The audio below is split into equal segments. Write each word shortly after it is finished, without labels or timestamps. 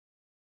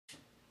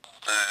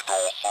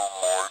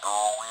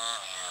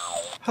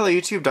Hello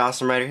YouTube,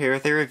 Dawson Rider here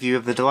with a review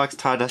of the deluxe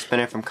Taja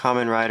Spinner from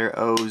Kamen Rider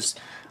OOO's.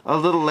 A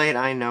little late,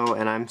 I know,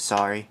 and I'm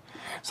sorry.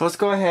 So let's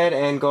go ahead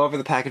and go over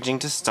the packaging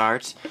to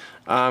start.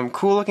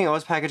 Cool looking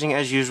OOO's packaging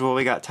as usual.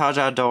 We got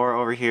Taja Door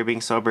over here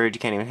being so bird you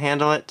can't even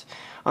handle it.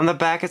 On the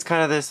back it's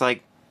kind of this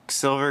like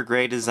silver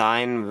gray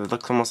design. It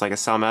looks almost like a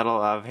cell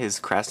medal of his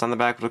crest on the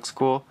back, which looks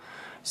cool.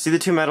 See the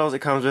two medals it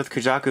comes with,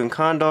 Kujaku and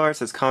Condor. It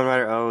says Kamen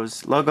Rider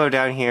OOO's logo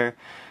down here.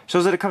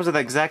 Shows that it comes with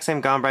the exact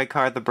same Gombrite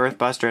card the Birth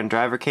Buster and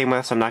Driver came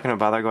with, so I'm not going to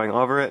bother going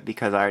over it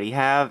because I already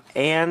have.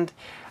 And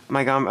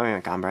my my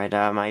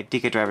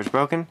DK Driver's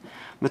broken. On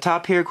the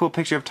top here, cool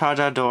picture of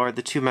Taja Door,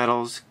 the two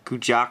medals,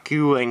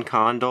 Kujaku and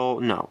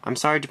Condol. No, I'm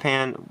sorry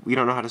Japan, we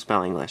don't know how to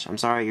spell English. I'm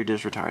sorry, you're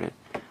just retarded.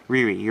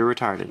 Riri, you're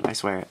retarded, I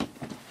swear it.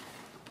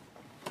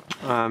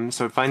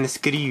 So find the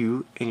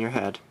skidoo in your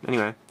head.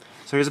 Anyway,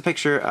 so here's a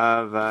picture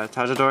of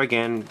Taja Door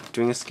again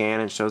doing a scan,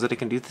 and shows that it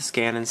can do the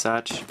scan and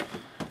such.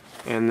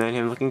 And then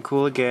him looking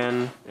cool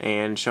again,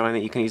 and showing that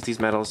you can use these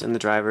medals in the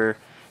driver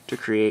to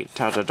create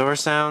Taja Door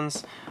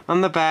sounds. On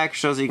the back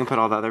shows that you can put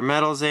all the other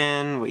medals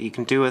in, what you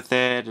can do with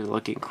it,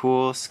 looking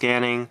cool,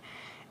 scanning,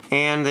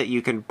 and that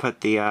you can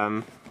put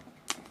the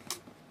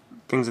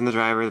things in the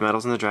driver, the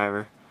medals in the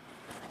driver.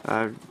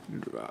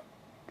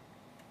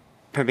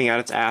 Pimping out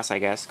its ass, I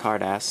guess,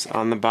 card ass.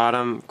 On the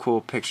bottom, cool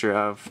picture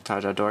of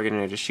Taja Door getting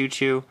ready to shoot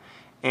you,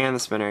 and the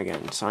spinner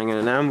again. So I'm going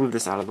to now move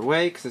this out of the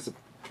way, because it's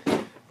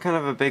kind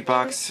of a big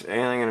box,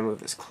 and I'm going to move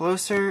this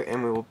closer,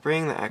 and we will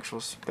bring the actual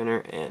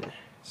spinner in.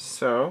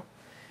 So,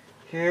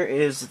 here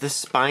is the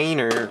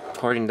spinner,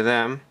 according to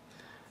them.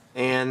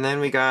 And then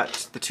we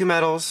got the two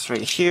medals right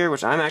here,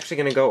 which I'm actually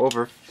going to go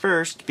over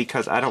first,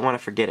 because I don't want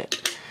to forget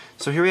it.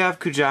 So here we have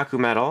Kujaku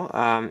medal.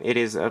 It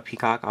is a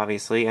peacock,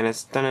 obviously, and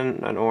it's done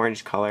in an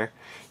orange color.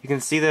 You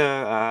can see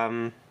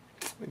the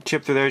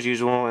chip through there as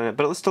usual,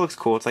 but it still looks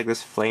cool. It's like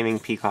this flaming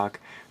peacock,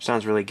 which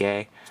sounds really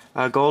gay.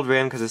 Gold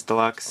rim because it's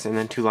deluxe, and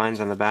then two lines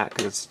on the back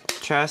because it's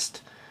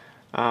chest.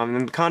 And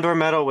then the Condor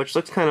medal, which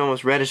looks kind of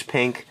almost reddish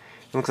pink.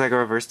 It looks like a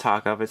reverse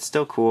talk-up. It's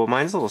still cool.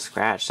 Mine's a little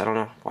scratched. I don't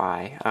know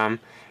why.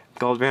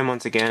 Gold rim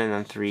once again, and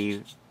then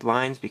three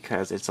lines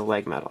because it's a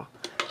leg medal.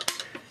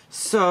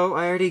 So,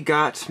 I already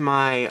got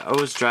my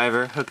OOO's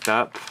driver hooked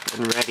up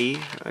and ready.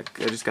 I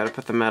just got to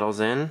put the medals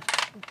in.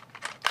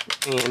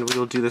 And we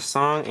will do the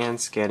song and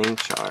scanning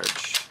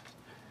charge.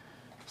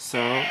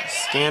 So,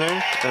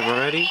 scanner, ever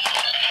ready?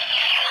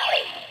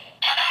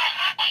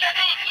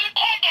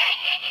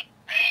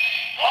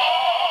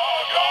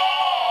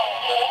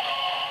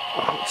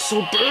 Oh, it's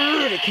so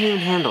bird! It can't even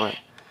handle it.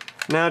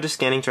 Now just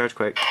scanning charge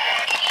quick.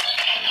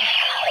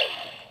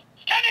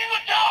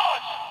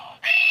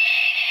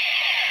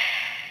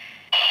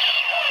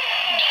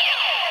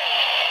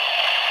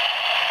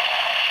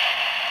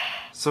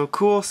 So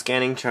cool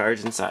scanning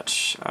charge and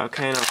such.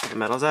 Okay, and I'll put the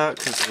medals out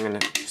because I'm gonna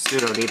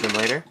pseudo need them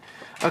later.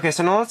 Okay,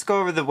 so now let's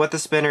go over what the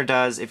spinner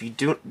does if you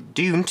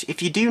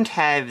don't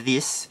have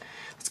this.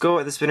 Let's go over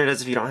what the spinner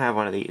does if you don't have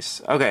one of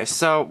these. Okay,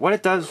 so what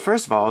it does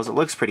first of all is it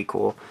looks pretty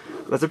cool.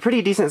 It's a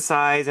pretty decent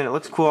size and it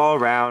looks cool all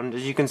around.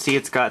 As you can see,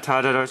 it's got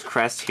Taja Door's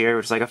crest here,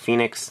 which is like a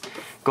phoenix.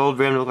 Gold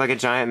rim to look like a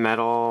giant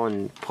medal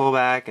and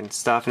pullback and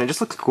stuff, and it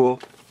just looks cool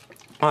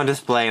on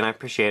display, and I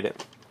appreciate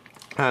it.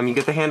 You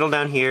get the handle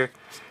down here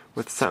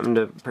with something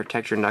to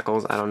protect your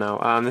knuckles, I don't know.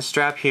 The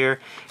strap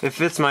here, it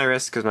fits my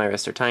wrist because my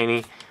wrists are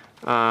tiny.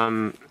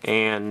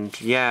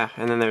 And yeah,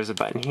 and then there's a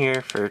button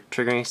here for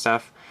triggering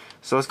stuff.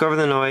 So let's go over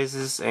the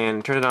noises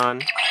and turn it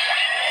on.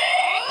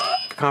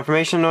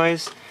 Confirmation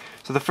noise.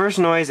 So the first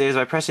noise is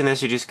by pressing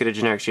this you just get a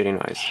generic shooting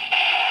noise.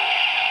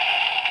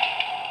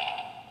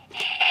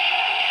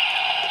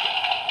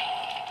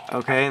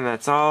 Okay, and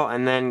that's all.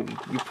 And then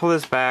you pull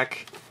this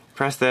back,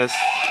 press this.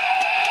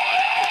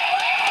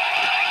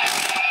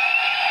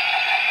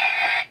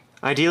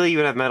 Ideally you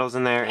would have medals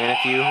in there, and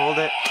if you hold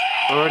it,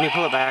 or when you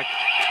pull it back,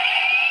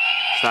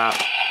 stop.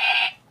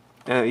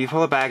 You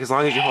pull it back, as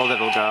long as you hold it,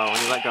 it'll go.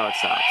 When you let go, it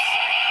stops.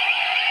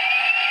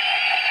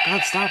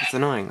 God, stop, it's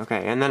annoying.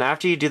 Okay, and then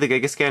after you do the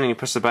Giga Scan and you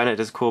push the button, it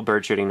does cool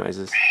bird shooting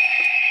noises.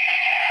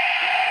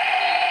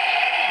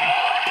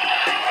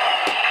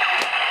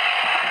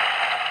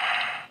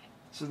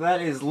 So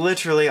that is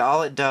literally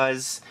all it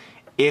does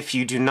if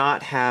you do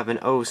not have an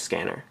OOO's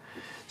scanner.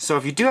 So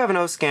if you do have an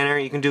OOO's scanner,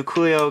 you can do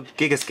Coolio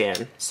Giga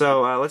Scan.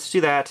 So let's do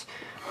that.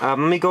 Let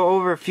me go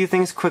over a few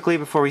things quickly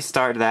before we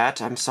start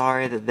that. I'm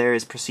sorry that there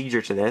is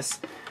procedure to this.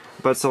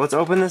 But so let's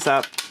open this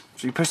up.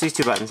 So you push these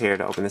two buttons here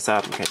to open this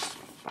up in case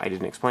I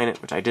didn't explain it,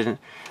 which I didn't.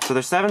 So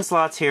there's 7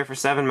 slots here for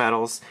 7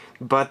 medals,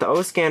 but the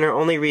OOO's scanner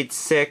only reads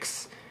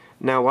 6.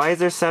 Now why is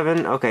there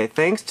 7? Okay,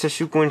 thanks to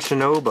Shukun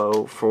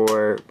Shinobo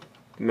for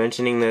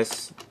mentioning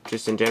this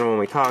just in general when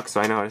we talk,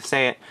 so I know how to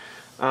say it.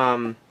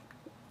 The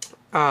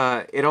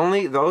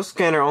OOO's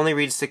scanner only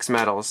reads 6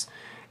 medals,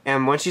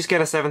 and once you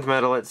scan a 7th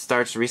medal, it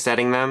starts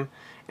resetting them.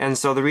 And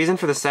so the reason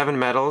for the 7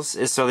 medals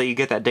is so that you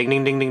get that ding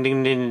ding ding ding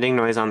ding ding ding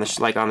noise on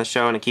the on the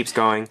show, and it keeps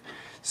going.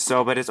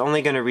 So, but it's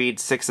only going to read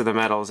 6 of the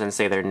medals and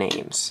say their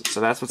names. So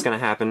that's what's going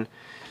to happen.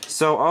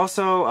 So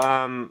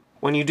also,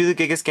 when you do the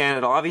Gigascan,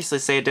 it'll obviously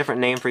say a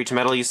different name for each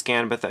medal you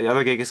scan, but the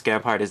other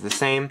Gigascan part is the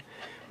same.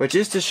 But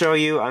just to show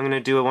you, I'm going to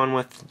do one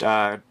with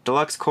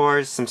deluxe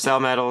cores, some cell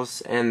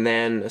medals, and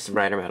then some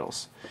rider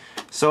medals.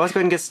 So let's go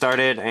ahead and get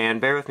started, and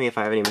bear with me if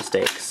I have any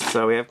mistakes.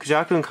 So we have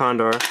Kujaku and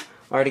Condor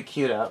already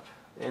queued up,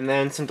 and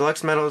then some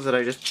deluxe medals that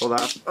I just pulled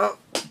off. Oh,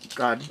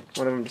 God,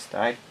 one of them just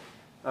died.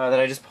 That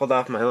I just pulled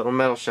off my little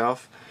medal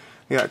shelf.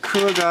 We got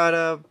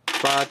Kuroagata,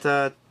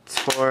 Bata,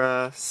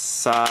 Tora,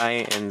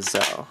 Sai, and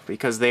Zo,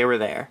 because they were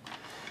there.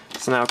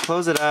 So now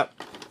close it up,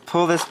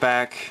 pull this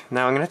back.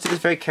 Now I'm going to have to do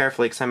this very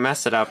carefully because I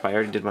messed it up. I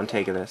already did one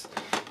take of this.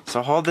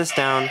 So hold this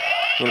down, I'm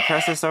going to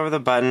press this over the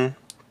button,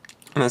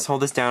 and let's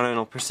hold this down and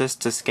it'll persist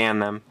to scan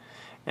them,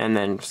 and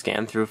then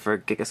scan through for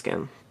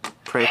Gigascan.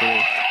 Pray for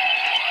me.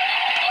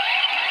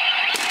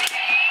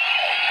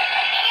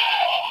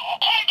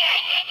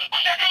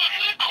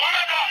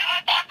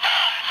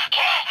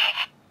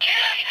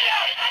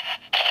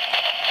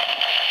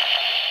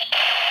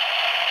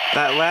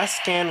 That last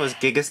scan was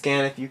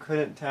Gigascan, if you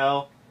couldn't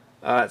tell.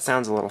 It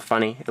sounds a little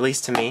funny, at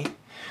least to me.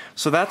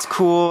 So that's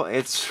cool,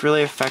 it's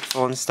really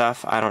effectful and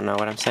stuff. I don't know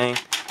what I'm saying.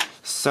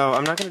 So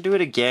I'm not going to do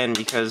it again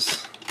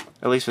because,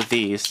 at least with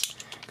these,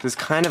 because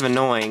it's kind of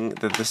annoying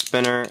that the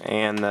spinner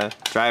and the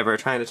driver are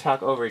trying to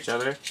talk over each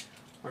other,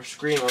 or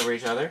scream over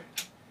each other.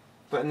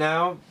 But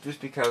now,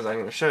 just because I'm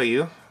going to show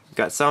you, we've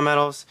got cell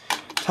medals,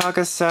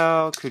 Taka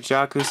cell,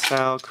 Kujaku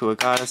cell,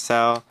 Kuroagata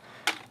cell,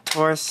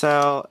 Tora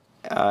cell,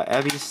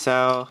 Ebi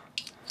cell,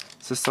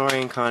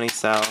 Sasori and Connie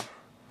cell.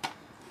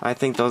 I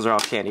think those are all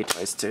candy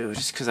toys too,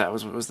 just because that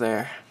was what was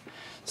there.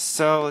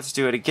 So let's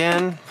do it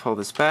again. Pull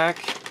this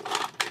back.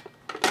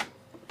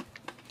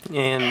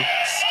 And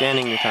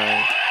scanning the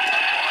time.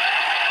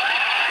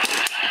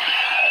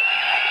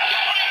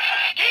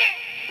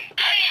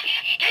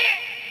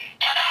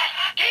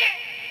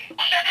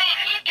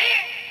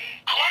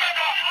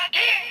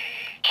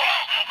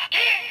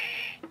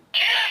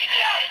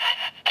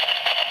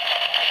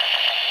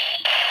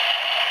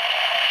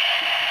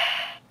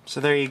 So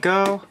there you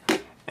go.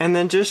 And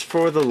then just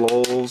for the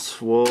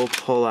lols, we'll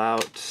pull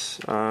out,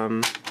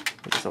 I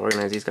guess I'll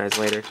organize these guys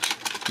later.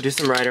 Do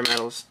some rider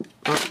medals.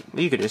 Oh,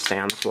 you could just stay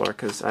on the floor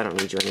because I don't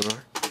need you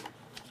anymore.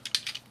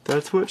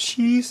 That's what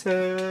she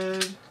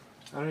said.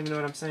 I don't even know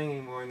what I'm saying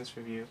anymore in this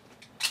review.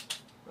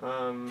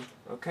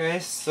 Okay,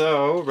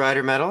 so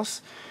rider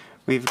medals.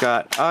 We've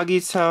got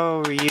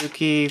Agito,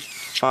 Ryuki,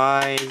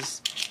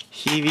 Faiz,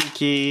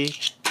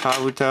 Hibiki,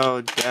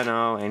 Kabuto,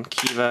 Deno, and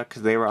Kiva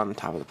because they were on the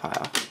top of the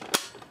pile.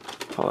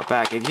 Pull it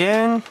back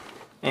again,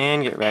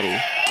 and get ready.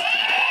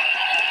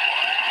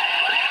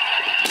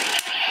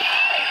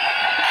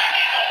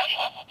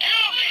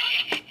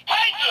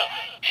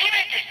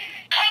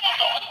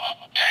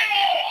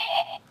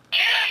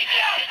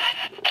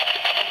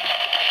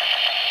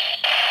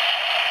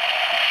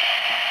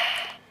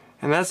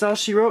 And that's all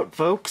she wrote,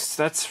 folks.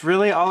 That's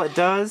really all it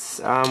does,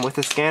 with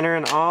the scanner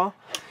and all.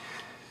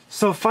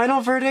 So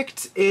final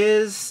verdict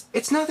is,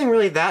 it's nothing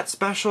really that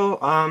special.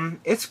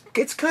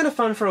 It's kind of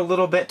fun for a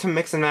little bit to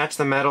mix and match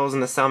the medals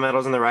and the cell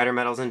medals and the rider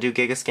medals and do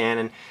Gigascan,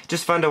 and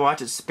just fun to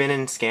watch it spin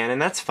and scan,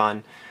 and that's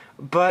fun.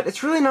 But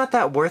it's really not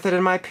that worth it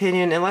in my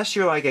opinion, unless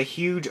you're like a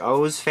huge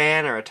OOO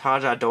fan or a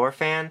Taja Door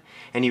fan,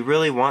 and you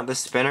really want the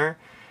spinner,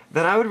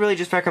 then I would really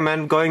just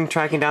recommend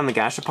tracking down the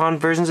Gashapon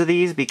versions of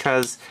these,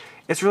 because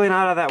it's really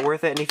not all that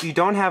worth it, and if you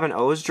don't have an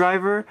OOO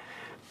driver,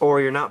 or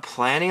you're not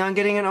planning on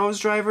getting an OOO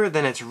driver,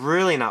 then it's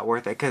really not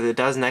worth it because it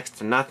does next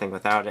to nothing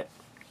without it.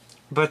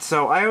 But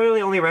so I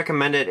really only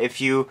recommend it if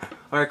you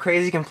are a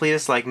crazy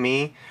completist like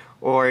me,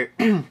 or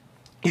you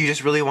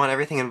just really want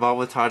everything involved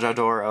with Taja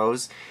Door or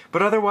OOOs.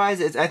 But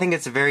otherwise, I think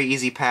it's a very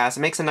easy pass.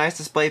 It makes a nice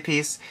display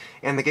piece,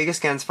 and the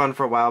Gigascan's fun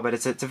for a while, but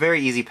it's a very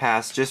easy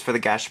pass just for the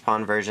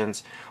Gashapon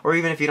versions, or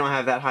even if you don't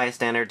have that high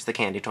standards, the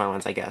candy toy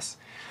ones, I guess.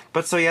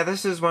 But so yeah,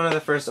 this is one of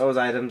the first OOOs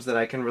items that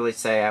I can really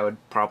say I would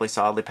probably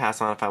solidly pass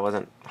on if I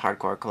wasn't a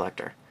hardcore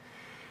collector.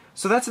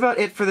 So that's about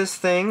it for this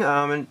thing,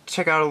 and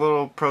check out a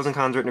little pros and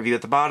cons written review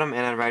at the bottom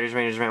and at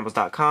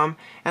writersrangersrambles.com,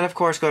 and of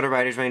course go to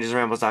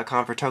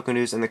writersrangersrambles.com for token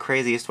news in the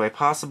craziest way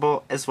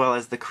possible, as well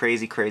as the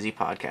crazy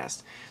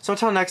podcast. So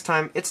until next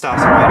time, it's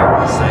Dawson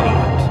Ryder, signing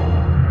out.